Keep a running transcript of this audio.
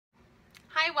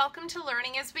Hi, welcome to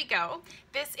Learning as We Go.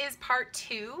 This is part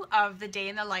 2 of the Day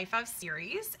in the Life of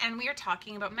series, and we are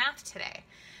talking about math today.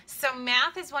 So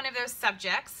math is one of those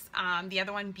subjects, the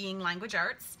other one being language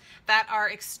arts, that are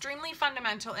extremely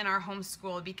fundamental in our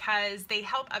homeschool because they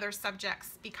help other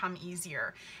subjects become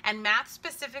easier. And math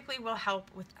specifically will help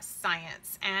with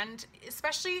science and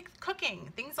especially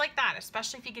cooking, things like that,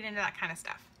 especially if you get into that kind of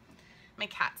stuff. My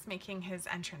cat's making his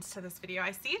entrance to this video,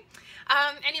 I see.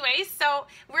 Anyway, so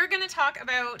we're going to talk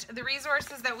about the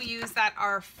resources that we use that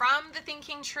are from the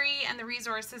thinking tree and the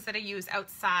resources that I use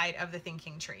outside of the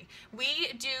thinking tree.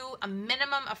 We do a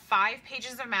minimum of 5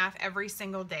 pages of math every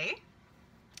single day,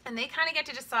 and they kind of get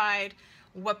to decide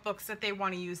what books that they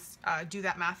want to use, do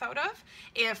that math out of.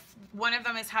 If one of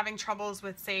them is having troubles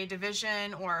with, say,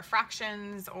 division or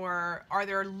fractions, or are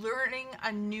they learning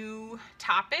a new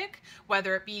topic,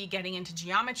 whether it be getting into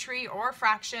geometry or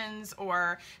fractions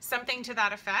or something to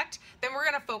that effect, then we're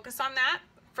going to focus on that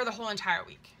for the whole entire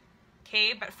week.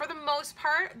 Okay, but for the most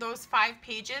part, those 5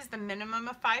 pages, the minimum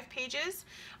of 5 pages,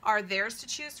 are theirs to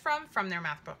choose from their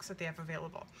math books that they have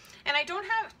available. And I don't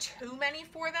have too many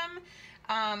for them.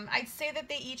 I'd say that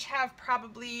they each have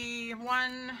probably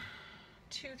 1,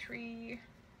 2, 3,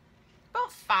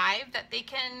 about 5 that they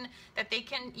can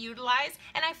utilize.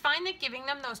 And I find that giving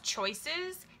them those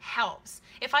choices helps.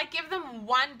 If I give them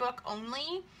one book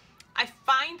only, I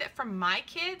find that for my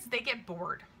kids, they get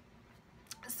bored.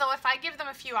 So if I give them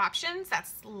a few options,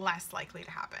 that's less likely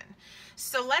to happen.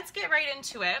 So let's get right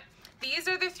into it. These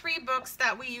are the 3 books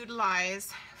that we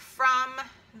utilize from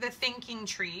the thinking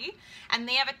tree, and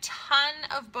they have a ton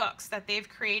of books that they've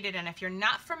created, and if you're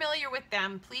not familiar with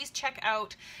them, please check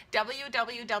out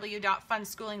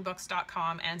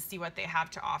www.funschoolingBooks.com and see what they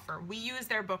have to offer. We use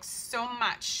their books so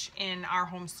much in our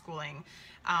homeschooling.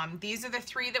 These are the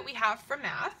 3 that we have for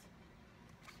math.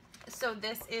 So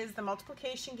this is the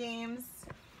multiplication games,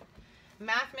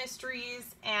 math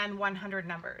mysteries, and 100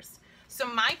 numbers. So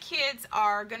my kids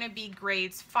are going to be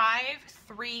grades 5,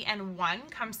 3, and 1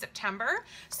 come September.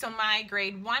 So my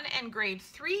grade 1 and grade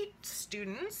 3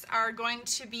 students are going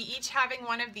to be each having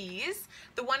one of these.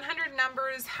 The 100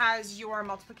 numbers has your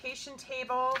multiplication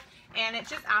table, and it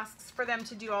just asks for them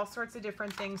to do all sorts of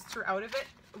different things throughout of it,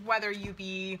 whether you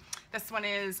be, this one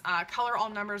is color all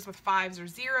numbers with 5s or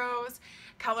 0s,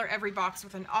 color every box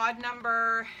with an odd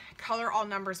number, color all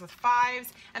numbers with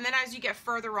 5s, and then as you get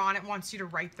further on, it wants you to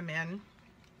write them in.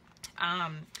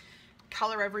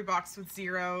 Color every box with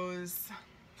 0s,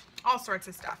 all sorts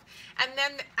of stuff. And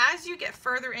then as you get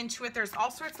further into it, there's all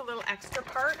sorts of little extra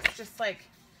parts, just like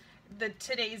the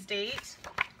today's date.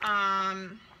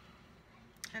 And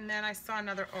then I saw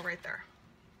another, oh, right there,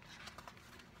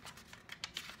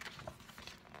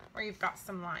 where you've got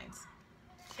some lines.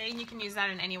 Okay, and you can use that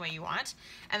in any way you want.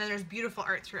 And then there's beautiful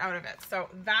art throughout of it. So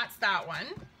that's that one.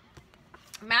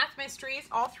 Math mysteries,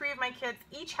 all 3 of my kids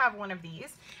each have one of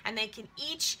these, and they can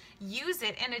each use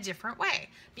it in a different way.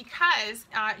 Because,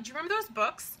 do you remember those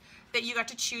books that you got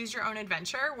to choose your own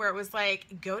adventure, where it was like,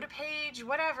 go to page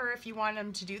whatever if you want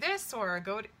them to do this, or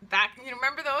go to back, you know,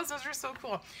 remember those? Those were so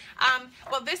cool.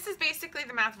 Well, this is basically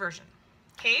the math version.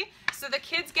 Okay, so the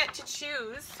kids get to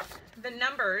choose the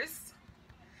numbers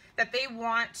that they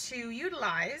want to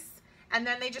utilize, and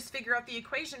then they just figure out the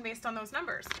equation based on those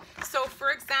numbers. So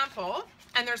for example,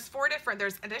 and there's 4 different,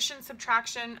 there's addition,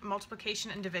 subtraction,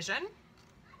 multiplication, and division.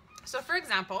 So for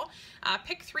example,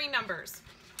 pick 3 numbers.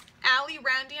 Allie,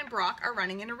 Randy, and Brock are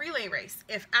running in a relay race.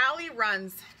 If Allie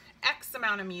runs X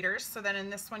amount of meters, so then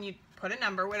in this one you put a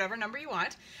number, whatever number you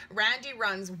want. Randy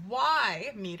runs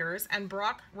Y meters, and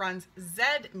Brock runs Z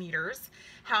meters.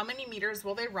 How many meters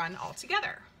will they run all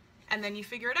together? And then you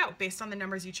figure it out based on the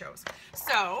numbers you chose.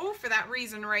 So for that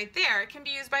reason right there, it can be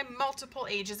used by multiple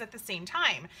ages at the same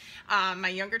time. My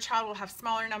younger child will have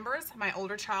smaller numbers. My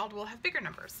older child will have bigger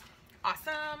numbers.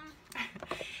 Awesome.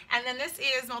 And then this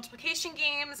is multiplication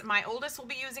games. My oldest will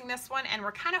be using this one, and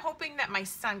we're kind of hoping that my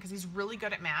son, because he's really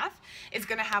good at math, is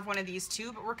going to have one of these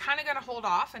too, but we're kind of going to hold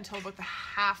off until about the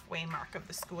halfway mark of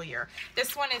the school year.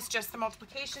 This one is just the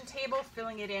multiplication table,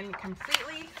 filling it in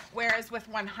completely, whereas with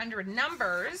 100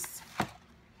 numbers,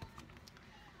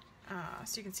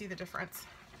 so you can see the difference.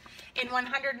 In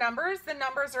 100 numbers, the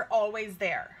numbers are always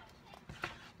there,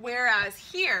 whereas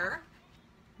here,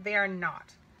 they are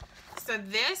not. So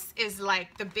this is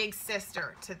like the big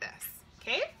sister to this,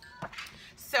 okay?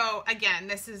 So again,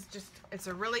 this is just, it's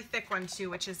a really thick one too,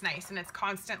 which is nice, and it's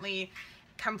constantly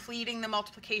completing the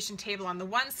multiplication table on the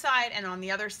one side, and on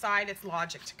the other side, it's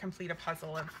logic to complete a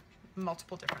puzzle of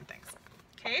multiple different things,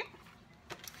 okay?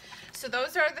 So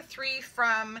those are the 3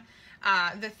 from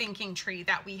the thinking tree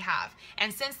that we have.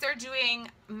 And since they're doing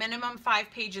minimum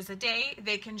 5 pages a day,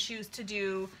 they can choose to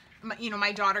do, you know,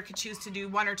 my daughter could choose to do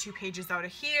 1 or 2 pages out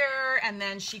of here, and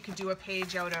then she could do a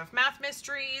page out of Math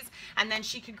Mysteries, and then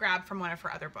she could grab from one of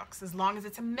her other books, as long as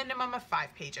it's a minimum of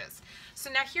 5 pages. So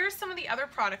now here's some of the other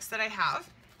products that I have.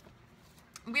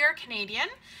 We are Canadian,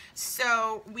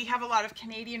 so we have a lot of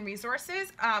Canadian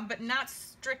resources, but not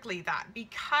strictly that,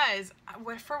 because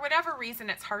for whatever reason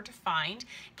it's hard to find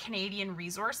Canadian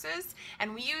resources,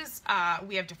 and we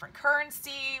have different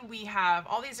currency, we have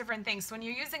all these different things. So when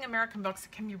you're using American books,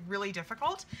 it can be really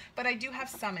difficult, but I do have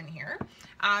some in here.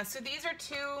 So these are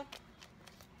 2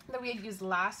 that we had used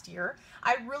last year.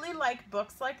 I really like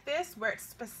books like this where it's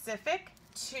specific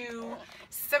to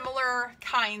similar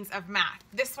kinds of math.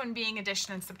 This one being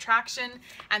addition and subtraction,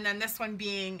 and then this one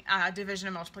being division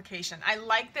and multiplication. I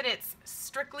like that it's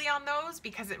strictly on those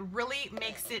because it really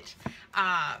makes it,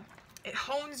 it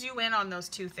hones you in on those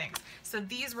 2 things. So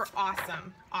these were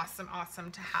awesome, awesome, awesome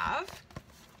to have.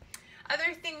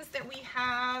 Other things that we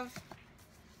have,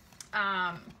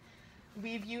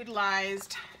 we've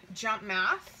utilized Jump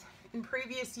Math in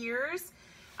previous years.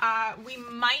 We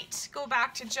might go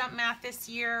back to Jump Math this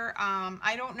year.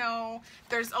 I don't know.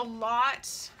 There's a lot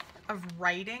of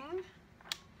writing.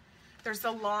 There's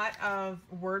a lot of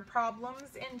word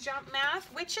problems in Jump Math,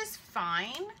 which is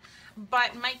fine,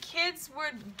 but my kids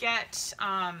would get,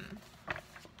 and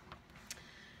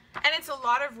it's a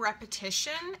lot of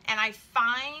repetition, and I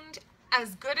find,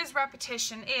 as good as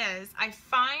repetition is, I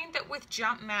find that with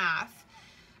Jump Math,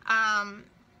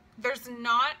 there's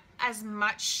not as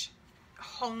much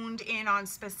honed in on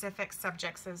specific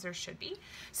subjects as there should be.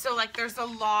 So like there's a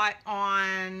lot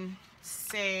on,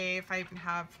 say, if I even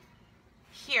have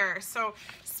here, so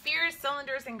spheres,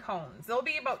 cylinders, and cones. There'll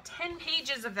be about 10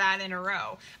 pages of that in a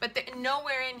row, but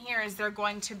nowhere in here is there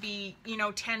going to be, you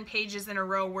know, 10 pages in a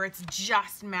row where it's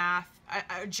just math,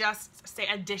 just say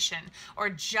addition, or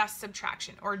just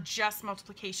subtraction, or just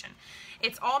multiplication.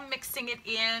 It's all mixing it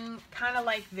in kind of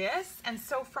like this. And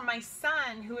so for my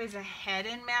son, who is ahead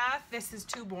in math, this is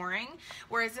too boring,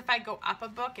 whereas if I go up a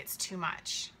book, it's too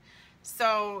much.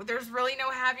 So there's really no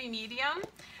happy medium.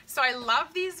 So I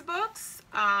love these books.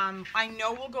 I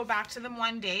know we'll go back to them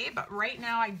one day, but right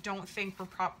now I don't think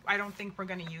we're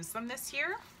going to use them this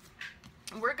year.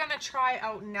 We're going to try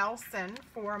out Nelson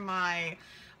for my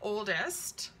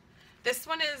oldest. This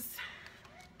one is,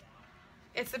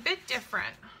 it's a bit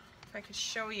different. If I could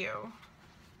show you.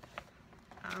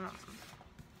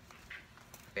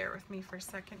 Bear with me for a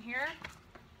second here.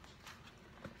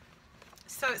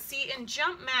 So see, in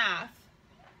Jump Math,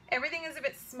 everything is a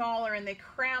bit smaller and they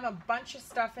cram a bunch of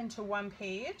stuff into one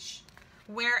page,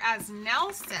 whereas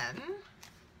Nelson,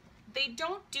 they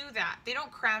don't do that. They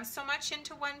don't cram so much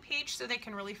into one page, so they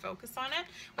can really focus on it,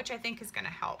 which I think is going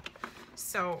to help.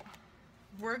 So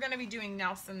we're going to be doing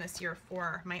Nelson this year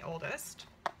for my oldest.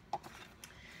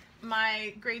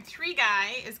 My grade 3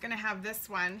 guy is going to have this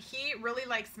one. He really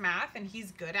likes math and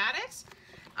he's good at it.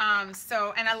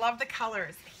 And I love the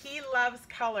colors. He loves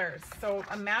colors. So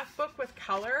a math book with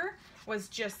color was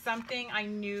just something I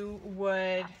knew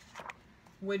would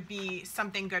be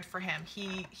something good for him.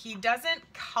 He doesn't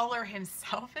color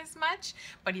himself as much,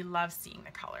 but he loves seeing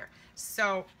the color.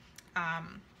 So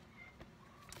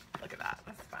look at that.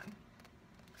 That's fun.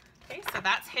 Okay, so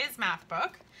that's his math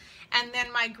book. And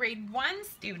then my grade 1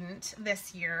 student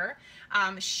this year,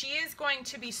 she is going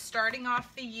to be starting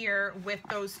off the year with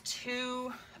those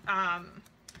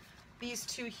these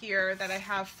two here that I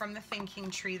have from the thinking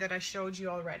tree that I showed you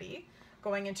already,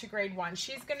 going into grade 1.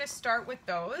 She's going to start with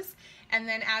those, and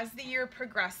then as the year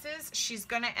progresses, she's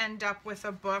going to end up with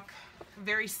a book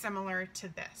very similar to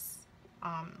this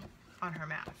on her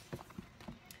math.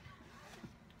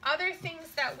 Other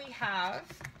things that we have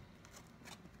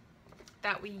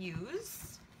that we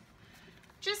use,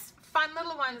 just fun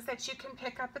little ones that you can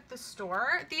pick up at the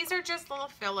store. These are just little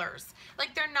fillers.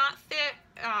 Like, they're not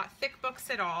thick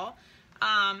books at all.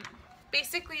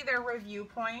 Basically, they're review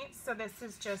points. So this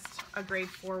is just a grade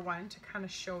 4 one to kind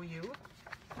of show you.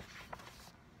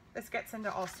 This gets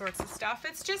into all sorts of stuff.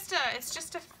 It's just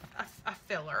a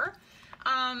filler.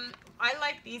 I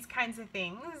like these kinds of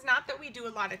things. Not that we do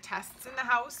a lot of tests in the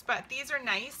house, but these are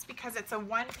nice because it's a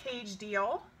one-page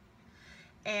deal.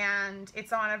 And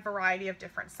it's on a variety of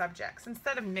different subjects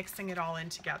instead of mixing it all in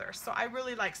together. So I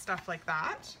really like stuff like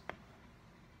that.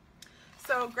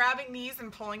 So grabbing these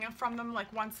and pulling them from them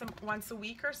like once a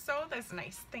week or so, that's a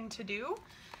nice thing to do.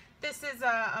 This is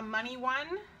a money one.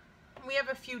 We have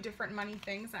a few different money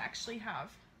things. I actually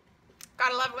have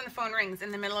Gotta love it when the phone rings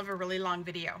in the middle of a really long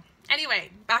video.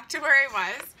 Anyway, back to where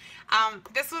I was.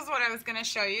 This was what I was gonna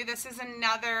show you. This is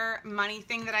another money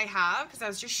thing that I have, because I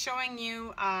was just showing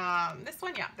you this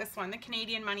one, the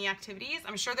Canadian money activities.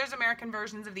 I'm sure there's American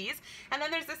versions of these. And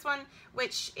then there's this one,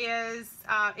 which is,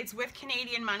 it's with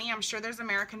Canadian money. I'm sure there's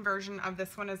American version of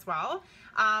this one as well.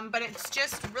 But it's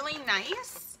just really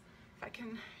nice. If I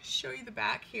can show you the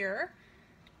back here.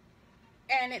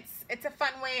 And it's a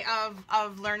fun way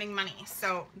of learning money.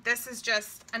 So this is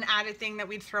just an added thing that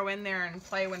we'd throw in there and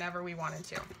play whenever we wanted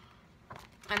to.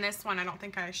 And this one, I don't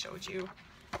think I showed you.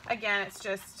 Again, it's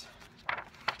just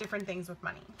different things with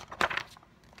money.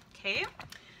 Okay.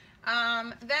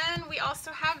 Then we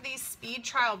also have these speed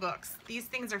trial books. These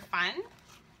things are fun.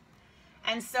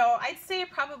 And so I'd say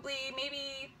probably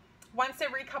maybe once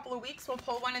every couple of weeks we'll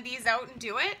pull one of these out and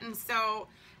do it. And so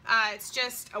it's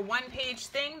just a one-page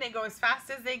thing. They go as fast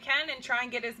as they can and try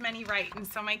and get as many right. And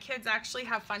so my kids actually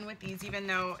have fun with these, even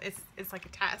though it's like a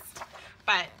test.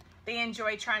 But they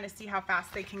enjoy trying to see how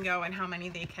fast they can go and how many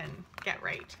they can get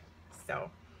right. So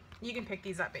you can pick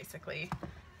these up basically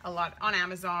a lot on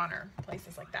Amazon or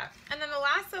places like that. And then the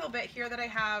last little bit here that I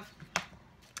have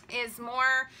is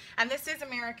more, and this is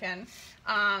American,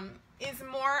 is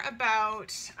more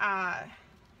about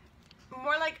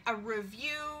more like a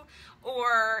review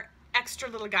or extra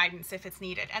little guidance if it's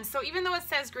needed. And so even though it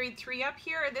says grade 3 up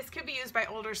here, this could be used by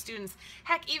older students.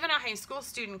 Heck, even a high school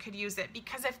student could use it,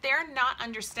 because if they're not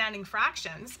understanding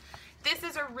fractions, this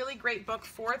is a really great book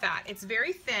for that. It's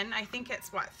very thin. I think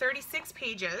it's what, 36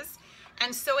 pages.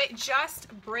 And so it just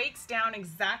breaks down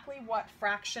exactly what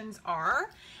fractions are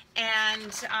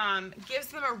and gives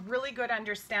them a really good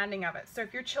understanding of it. So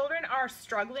if your children are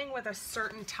struggling with a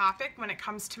certain topic when it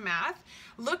comes to math,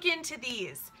 look into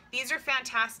these. These are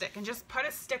fantastic, and just put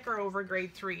a sticker over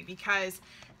grade 3, because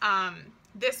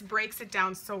this breaks it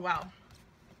down so well.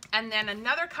 And then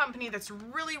another company that's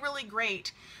really, really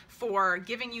great for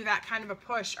giving you that kind of a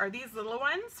push are these little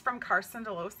ones from Carson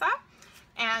DeLosa.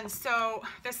 And so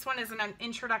this one is an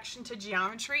introduction to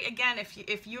geometry. Again,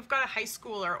 if you've got a high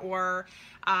schooler or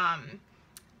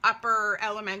upper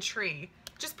elementary,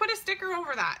 just put a sticker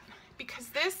over that, because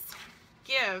this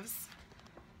gives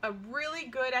a really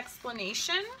good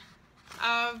explanation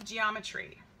of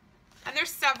geometry. And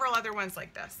there's several other ones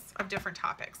like this of different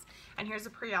topics. And here's a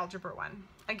pre-algebra one.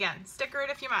 Again, sticker it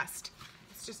if you must.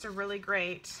 It's just a really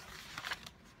great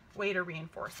way to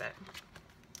reinforce it.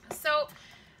 So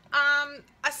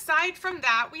aside from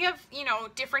that, we have, you know,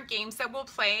 different games that we'll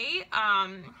play.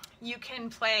 You can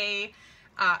play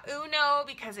Uno,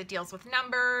 because it deals with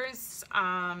numbers.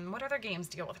 What other games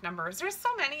deal with numbers? There's so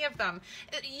many of them.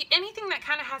 Anything that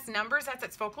kind of has numbers as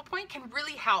its focal point can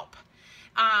really help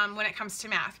when it comes to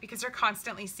math, because they're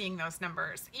constantly seeing those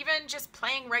numbers. Even just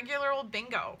playing regular old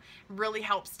bingo really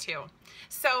helps too.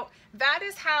 So that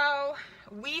is how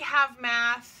we have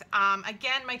math.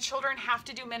 Again, my children have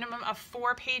to do minimum of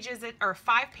 4 pages or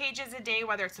 5 pages a day,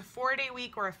 whether it's a 4-day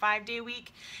week or a 5-day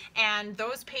week. And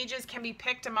those pages can be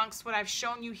picked amongst what I've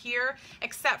shown you here,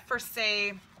 except for,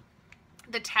 say,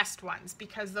 the test ones,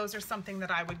 because those are something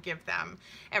that I would give them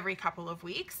every couple of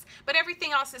weeks. But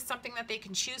everything else is something that they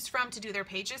can choose from to do their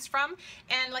pages from.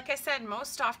 And like I said,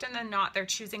 most often than not, they're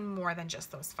choosing more than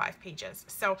just those 5 pages.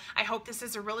 So I hope this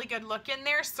is a really good look in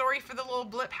there. Sorry for the little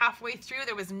blip halfway through.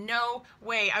 There was no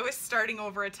way. I was starting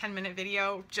over a 10-minute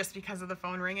video just because of the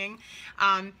phone ringing.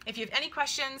 If you have any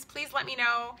questions, please let me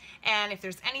know. And if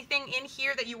there's anything in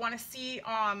here that you want to see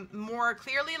more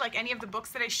clearly, like any of the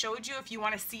books that I showed you, if you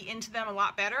want to see into them a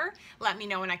lot better, let me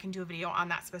know and I can do a video on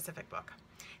that specific book.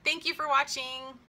 Thank you for watching.